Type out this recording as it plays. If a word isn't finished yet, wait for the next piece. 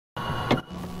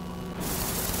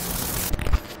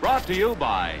Brought to you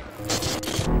by...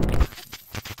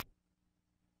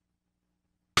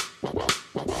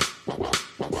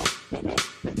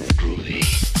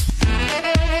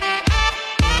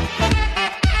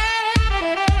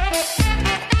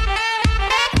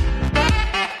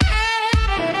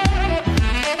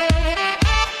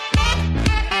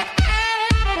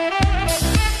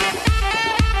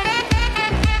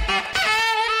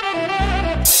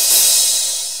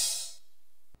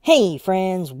 Hey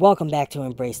friends, welcome back to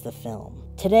Embrace the Film.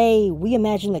 Today, we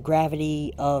imagine the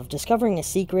gravity of discovering a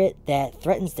secret that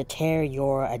threatens to tear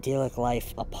your idyllic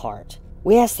life apart.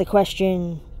 We ask the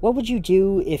question, what would you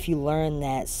do if you learned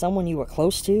that someone you were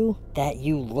close to, that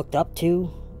you looked up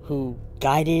to, who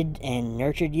guided and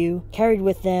nurtured you, carried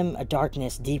with them a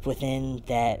darkness deep within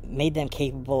that made them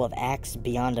capable of acts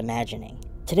beyond imagining?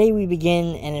 Today we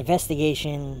begin an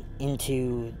investigation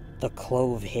into the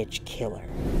Clovehitch Killer.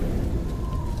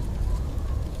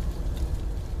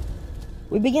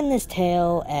 We begin this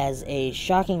tale as a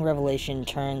shocking revelation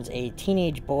turns a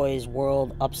teenage boy's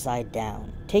world upside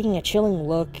down, taking a chilling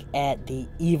look at the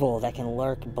evil that can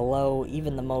lurk below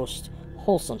even the most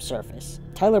wholesome surface.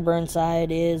 Tyler Burnside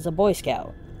is a Boy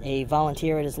Scout, a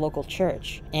volunteer at his local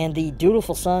church, and the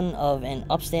dutiful son of an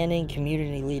upstanding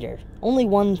community leader. Only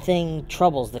one thing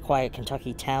troubles the quiet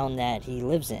Kentucky town that he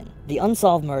lives in: the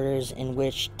unsolved murders in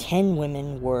which 10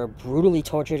 women were brutally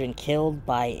tortured and killed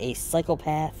by a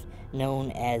psychopath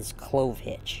known as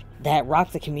Clovehitch, that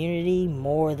rocked the community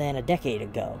more than a decade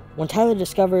ago. When Tyler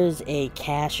discovers a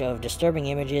cache of disturbing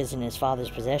images in his father's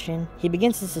possession, he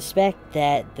begins to suspect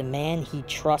that the man he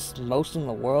trusts most in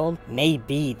the world may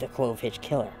be the Clovehitch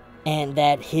Killer, and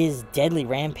that his deadly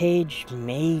rampage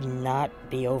may not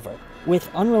be over. With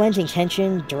unrelenting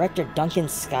tension, director Duncan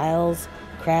Skiles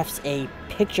crafts a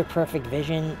picture-perfect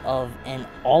vision of an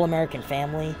all-American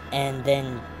family, and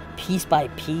then, piece by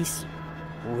piece,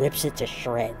 rips it to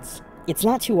shreds. It's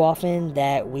not too often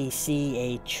that we see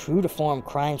a true-to-form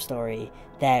crime story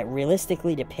that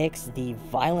realistically depicts the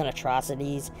violent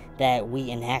atrocities that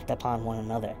we enact upon one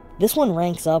another. This one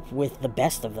ranks up with the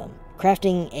best of them,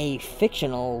 crafting a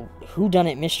fictional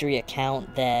whodunit mystery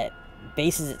account that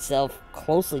bases itself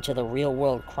closely to the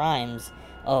real-world crimes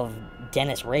of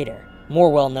Dennis Rader,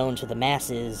 more well known to the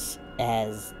masses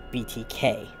as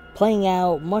BTK. Playing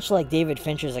out much like David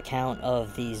Fincher's account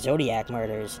of the Zodiac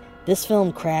murders, this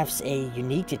film crafts a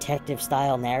unique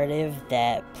detective-style narrative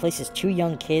that places 2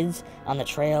 young kids on the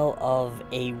trail of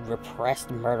a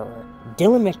repressed murderer.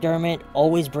 Dylan McDermott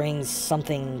always brings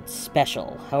something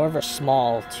special, however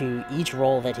small, to each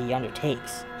role that he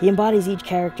undertakes. He embodies each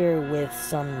character with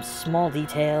some small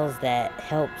details that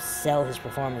help sell his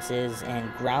performances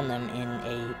and ground them in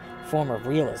a form of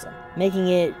realism, making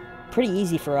it pretty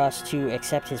easy for us to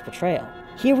accept his portrayal.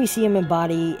 Here we see him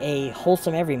embody a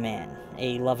wholesome everyman,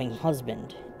 a loving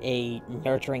husband, a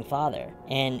nurturing father,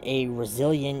 and a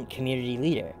resilient community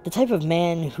leader. The type of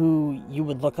man who you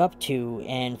would look up to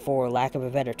and, for lack of a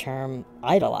better term,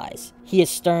 idolize. He is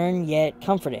stern yet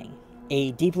comforting,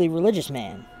 a deeply religious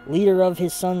man, leader of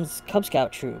his son's Cub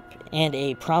Scout troop, and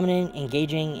a prominent,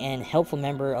 engaging, and helpful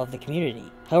member of the community.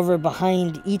 However,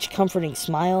 behind each comforting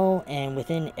smile and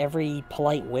within every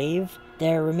polite wave,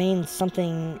 there remains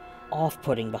something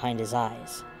off-putting behind his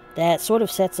eyes that sort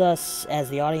of sets us, as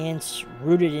the audience,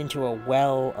 rooted into a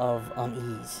well of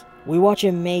unease. We watch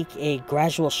him make a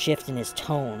gradual shift in his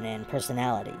tone and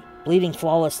personality, bleeding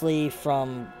flawlessly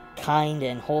from kind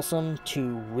and wholesome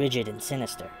to rigid and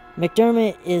sinister.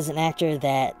 McDermott is an actor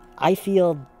that I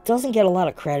feel doesn't get a lot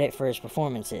of credit for his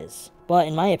performances, but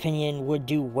in my opinion would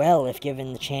do well if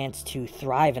given the chance to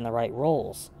thrive in the right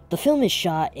roles. The film is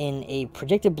shot in a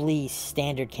predictably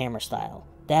standard camera style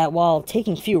that, while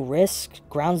taking few risks,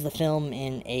 grounds the film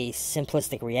in a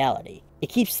simplistic reality. It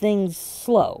keeps things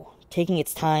slow, taking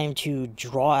its time to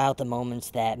draw out the moments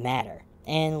that matter,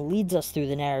 and leads us through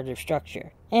the narrative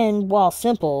structure, and while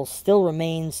simple, still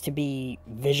remains to be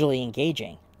visually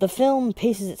engaging. The film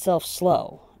paces itself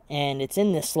slow, and it's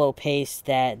in this slow pace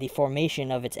that the formation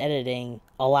of its editing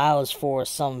allows for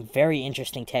some very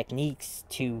interesting techniques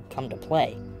to come to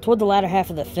play. Toward the latter half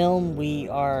of the film, we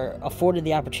are afforded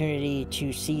the opportunity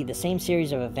to see the same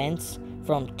series of events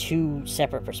from 2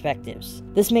 separate perspectives.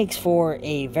 This makes for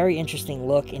a very interesting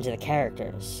look into the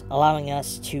characters, allowing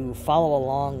us to follow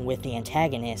along with the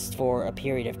antagonist for a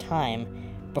period of time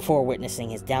before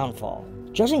witnessing his downfall.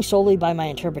 Judging solely by my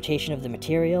interpretation of the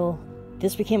material,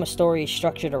 this became a story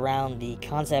structured around the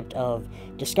concept of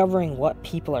discovering what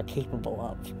people are capable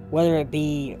of, whether it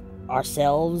be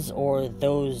ourselves or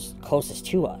those closest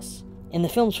to us. In the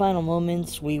film's final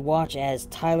moments, we watch as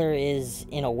Tyler is,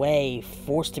 in a way,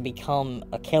 forced to become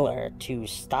a killer to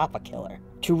stop a killer.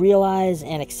 To realize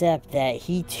and accept that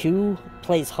he too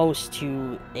plays host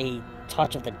to a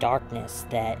touch of the darkness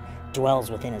that dwells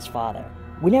within his father.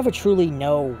 We never truly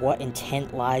know what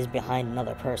intent lies behind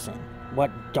another person,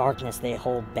 what darkness they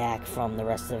hold back from the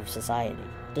rest of society.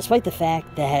 Despite the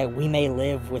fact that we may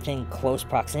live within close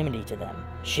proximity to them,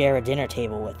 share a dinner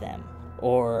table with them,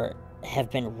 or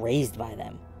have been raised by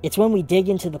them. It's when we dig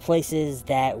into the places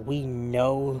that we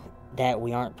know that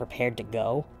we aren't prepared to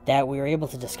go that we are able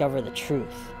to discover the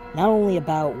truth, not only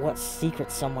about what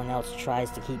secrets someone else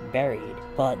tries to keep buried,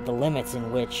 but the limits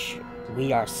in which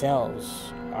we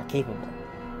ourselves are capable.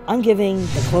 I'm giving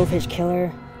The Clovehitch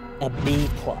Killer a B+.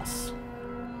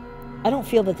 I don't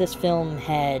feel that this film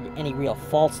had any real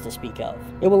faults to speak of.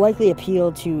 It will likely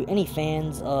appeal to any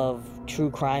fans of true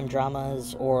crime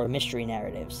dramas or mystery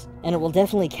narratives, and it will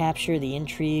definitely capture the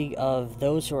intrigue of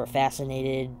those who are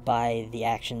fascinated by the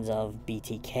actions of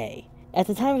BTK. At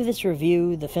the time of this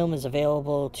review, the film is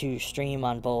available to stream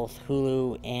on both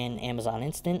Hulu and Amazon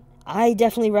Instant. I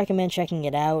definitely recommend checking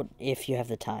it out if you have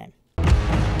the time.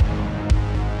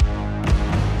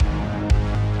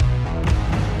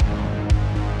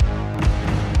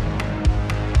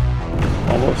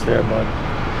 Almost there,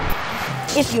 bud.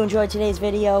 If you enjoyed today's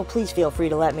video, please feel free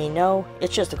to let me know.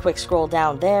 It's just a quick scroll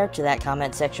down there to that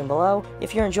comment section below.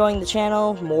 If you're enjoying the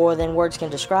channel more than words can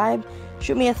describe,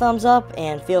 shoot me a thumbs up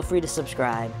and feel free to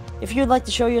subscribe. If you'd like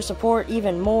to show your support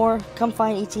even more, come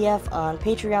find ETF on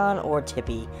Patreon or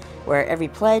Tippy, where every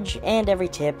pledge and every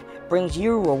tip brings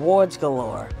you rewards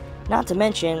galore. Not to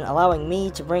mention allowing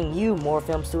me to bring you more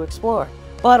films to explore.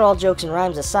 But all jokes and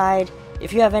rhymes aside,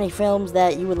 if you have any films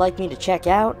that you would like me to check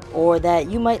out, or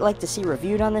that you might like to see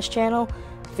reviewed on this channel,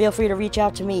 feel free to reach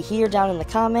out to me here down in the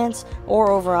comments, or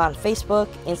over on Facebook,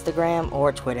 Instagram,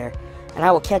 or Twitter. And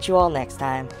I will catch you all next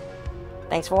time.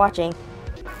 Thanks for watching.